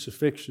the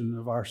crucifixion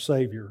of our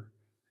Savior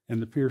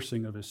and the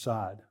piercing of His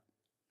side.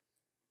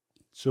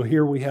 So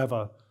here we have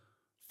a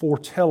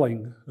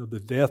foretelling of the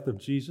death of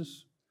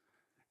Jesus,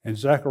 and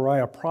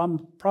Zechariah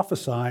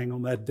prophesying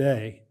on that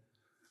day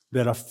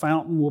that a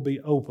fountain will be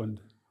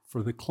opened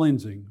for the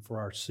cleansing for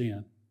our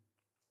sin.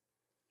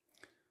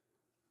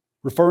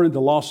 Referring to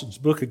Lawson's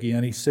book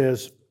again, he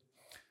says,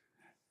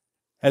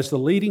 as the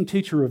leading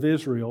teacher of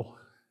Israel,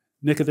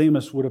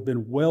 Nicodemus would have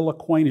been well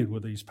acquainted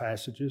with these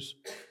passages.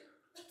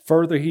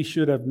 Further, he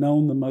should have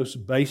known the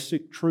most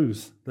basic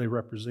truth they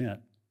represent.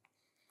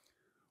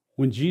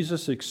 When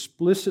Jesus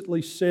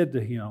explicitly said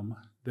to him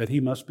that he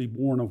must be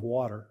born of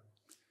water,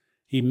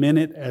 He meant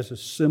it as a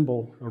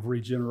symbol of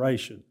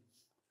regeneration.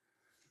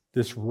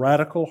 This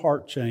radical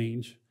heart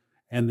change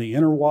and the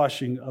inner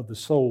washing of the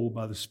soul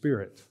by the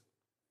Spirit.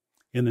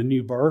 In the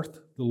new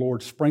birth, the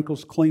Lord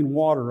sprinkles clean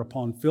water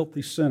upon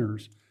filthy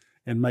sinners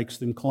and makes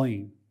them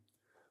clean.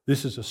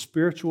 This is a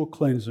spiritual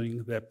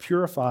cleansing that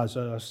purifies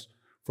us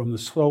from the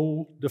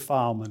soul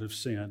defilement of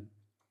sin.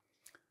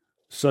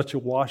 Such a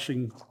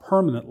washing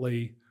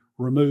permanently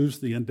removes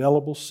the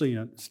indelible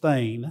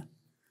stain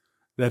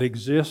that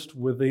exists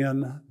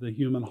within the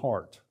human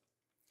heart.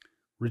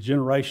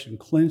 Regeneration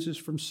cleanses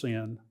from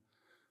sin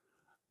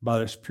by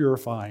this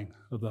purifying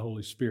of the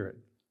Holy Spirit.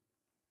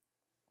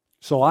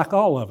 So like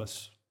all of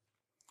us,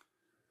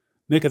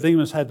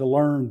 Nicodemus had to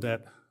learn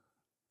that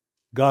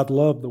God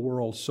loved the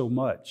world so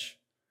much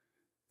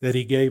that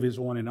he gave his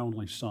one and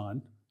only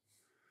Son,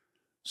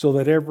 so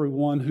that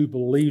everyone who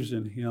believes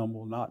in him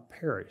will not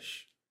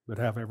perish, but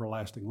have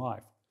everlasting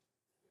life.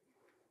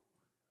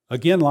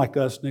 Again, like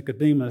us,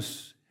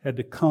 Nicodemus had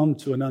to come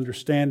to an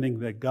understanding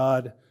that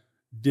God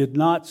did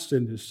not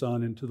send his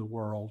Son into the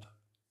world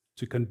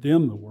to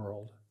condemn the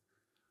world,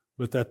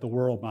 but that the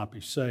world might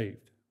be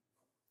saved.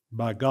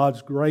 By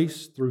God's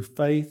grace through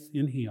faith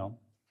in him,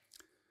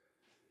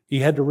 he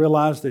had to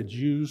realize that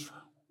Jews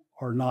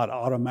are not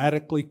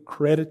automatically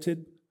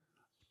credited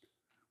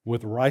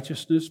with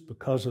righteousness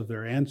because of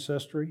their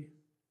ancestry.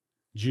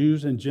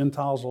 Jews and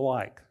Gentiles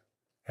alike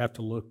have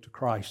to look to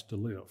Christ to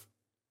live.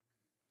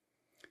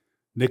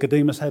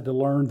 Nicodemus had to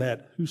learn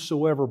that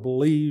whosoever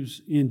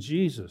believes in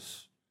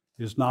Jesus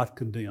is not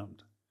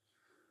condemned,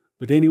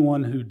 but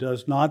anyone who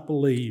does not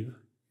believe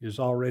is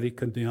already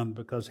condemned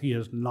because he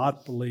has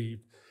not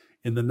believed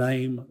in the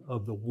name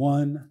of the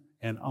one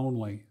and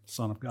only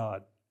Son of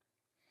God.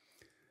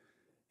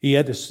 He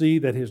had to see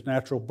that his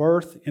natural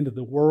birth into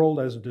the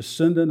world as a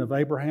descendant of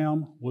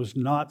Abraham was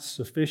not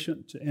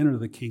sufficient to enter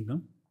the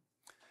kingdom.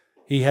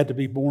 He had to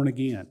be born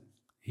again.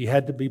 He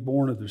had to be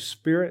born of the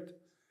Spirit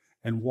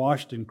and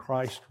washed in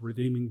Christ's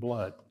redeeming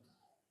blood.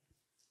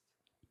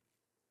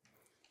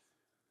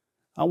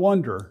 I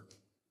wonder,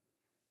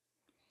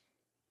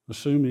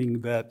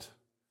 assuming that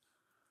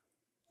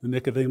the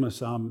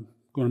Nicodemus I'm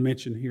going to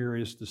mention here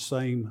is the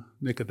same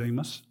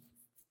Nicodemus,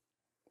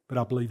 but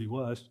I believe he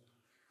was.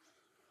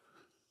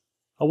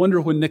 I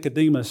wonder when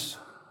Nicodemus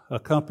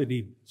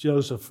accompanied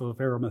Joseph of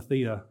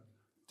Arimathea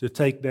to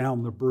take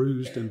down the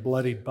bruised and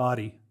bloodied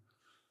body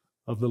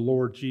of the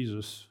Lord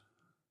Jesus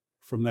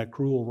from that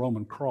cruel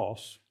Roman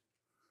cross,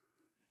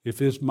 if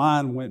his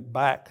mind went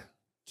back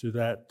to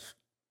that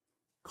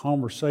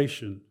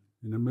conversation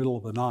in the middle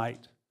of the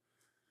night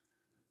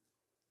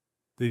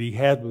that he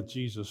had with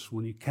Jesus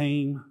when he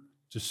came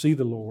to see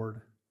the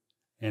Lord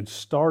and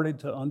started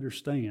to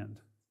understand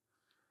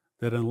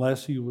that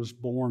unless he was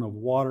born of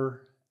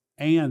water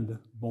and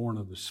born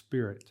of the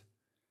Spirit,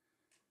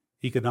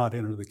 he could not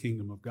enter the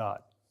kingdom of God.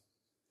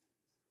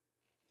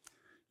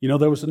 You know,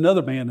 there was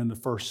another man in the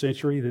first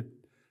century that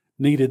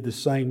needed the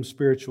same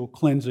spiritual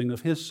cleansing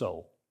of his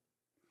soul.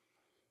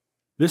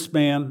 This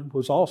man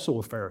was also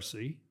a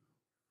Pharisee,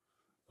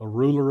 a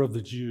ruler of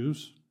the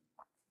Jews.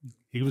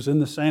 He was in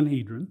the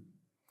Sanhedrin.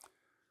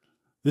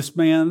 This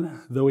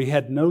man, though he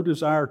had no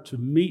desire to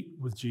meet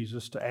with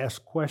Jesus to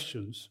ask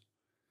questions,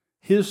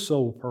 his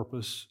sole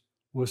purpose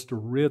was to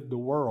rid the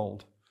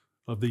world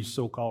of these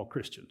so-called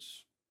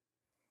Christians.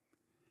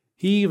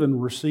 He even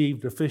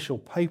received official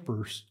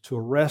papers to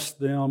arrest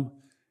them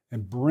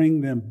and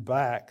bring them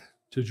back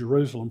to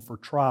Jerusalem for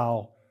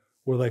trial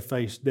where they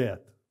faced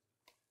death.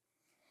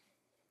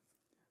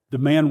 The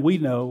man we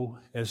know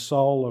as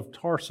Saul of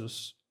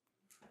Tarsus,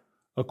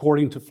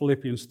 according to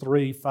Philippians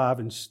 3,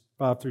 5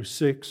 through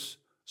 6,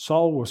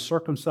 Saul was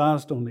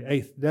circumcised on the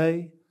 8th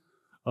day,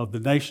 of the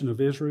nation of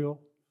Israel,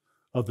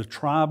 of the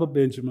tribe of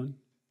Benjamin,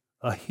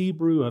 a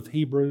Hebrew of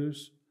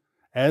Hebrews,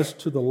 as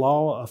to the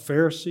law, a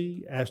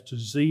Pharisee, as to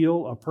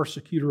zeal, a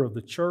persecutor of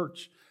the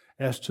church,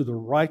 as to the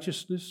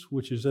righteousness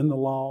which is in the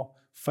law,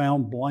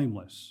 found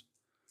blameless.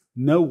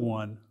 No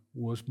one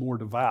was more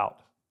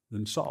devout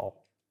than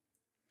Saul.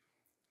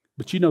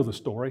 But you know the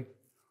story.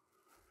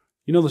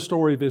 You know the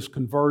story of his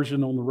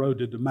conversion on the road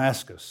to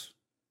Damascus.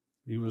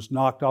 He was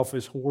knocked off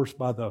his horse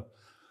by the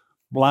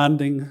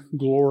blinding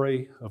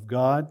glory of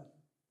God.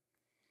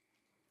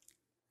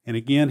 And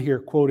again, here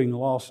quoting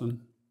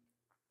Lawson,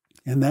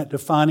 in that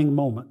defining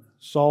moment,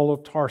 Saul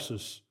of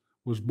Tarsus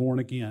was born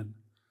again.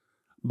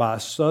 By a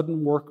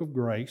sudden work of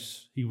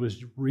grace, he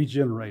was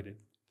regenerated.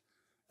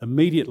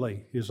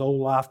 Immediately, his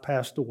old life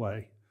passed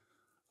away.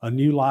 A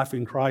new life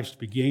in Christ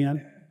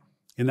began.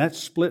 In that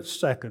split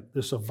second,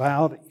 this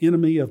avowed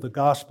enemy of the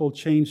gospel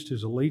changed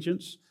his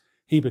allegiance.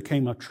 He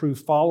became a true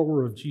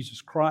follower of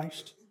Jesus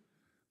Christ.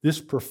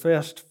 This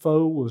professed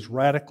foe was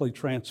radically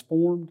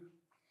transformed.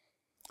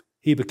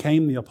 He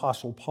became the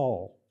Apostle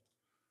Paul,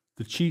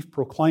 the chief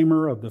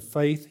proclaimer of the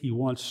faith he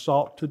once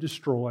sought to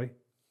destroy.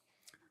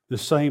 The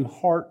same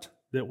heart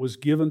that was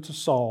given to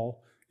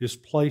Saul is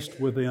placed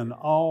within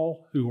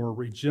all who are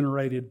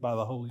regenerated by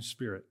the Holy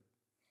Spirit.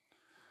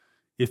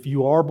 If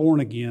you are born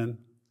again,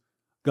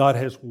 God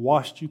has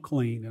washed you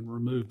clean and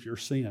removed your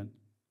sin.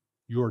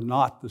 You are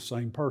not the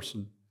same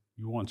person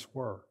you once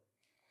were.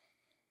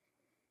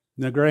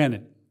 Now,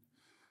 granted,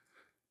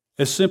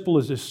 as simple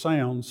as this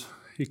sounds,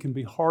 it can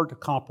be hard to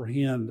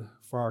comprehend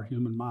for our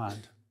human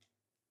mind.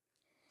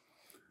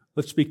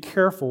 Let's be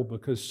careful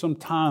because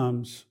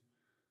sometimes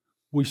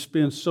we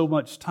spend so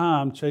much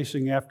time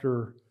chasing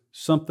after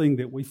something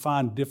that we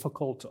find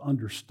difficult to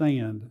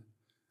understand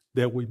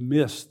that we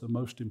miss the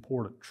most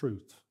important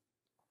truth.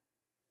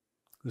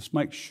 Let's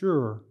make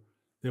sure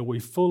that we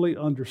fully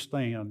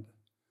understand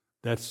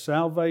that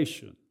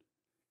salvation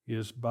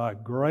is by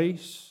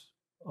grace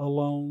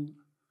alone,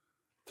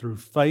 through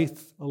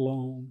faith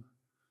alone,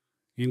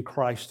 in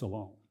Christ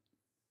alone.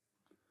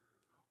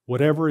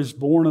 Whatever is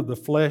born of the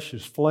flesh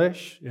is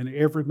flesh, and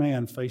every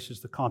man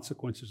faces the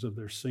consequences of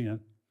their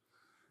sin.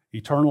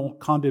 Eternal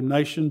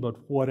condemnation,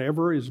 but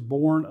whatever is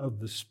born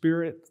of the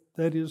Spirit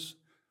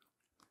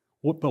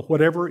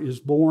whatever is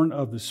born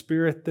of the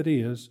Spirit that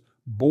is,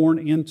 born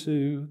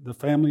into the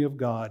family of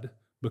God,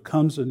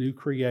 becomes a new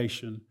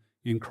creation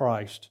in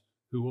Christ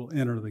who will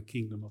enter the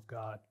kingdom of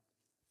God.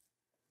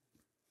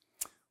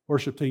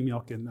 Worship team,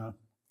 y'all can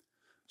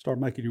start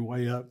making your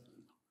way up.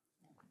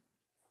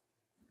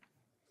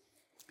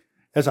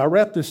 As I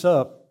wrap this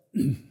up,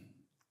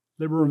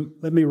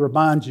 let me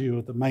remind you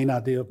of the main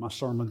idea of my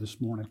sermon this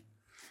morning.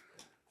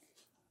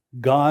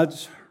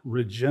 God's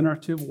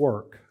regenerative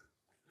work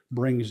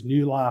brings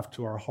new life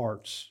to our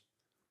hearts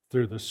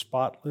through the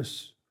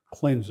spotless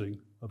cleansing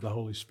of the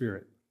Holy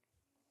Spirit.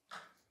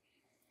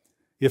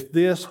 If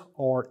this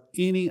or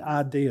any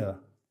idea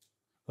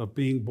of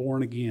being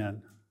born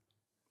again,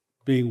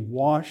 being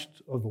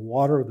washed of the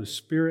water of the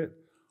Spirit,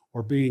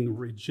 or being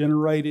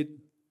regenerated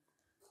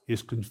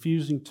is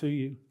confusing to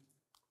you,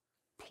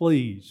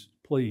 please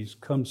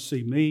come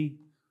see me,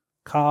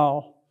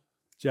 Kyle,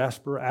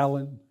 Jasper,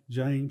 Alan,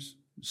 James.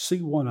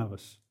 See one of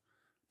us.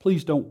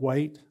 Please don't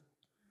wait.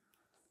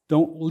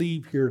 Don't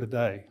leave here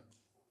today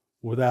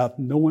without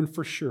knowing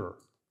for sure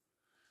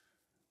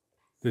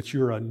that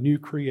you're a new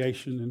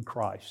creation in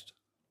Christ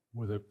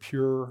with a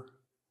pure,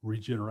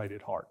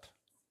 regenerated heart.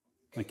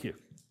 Thank you.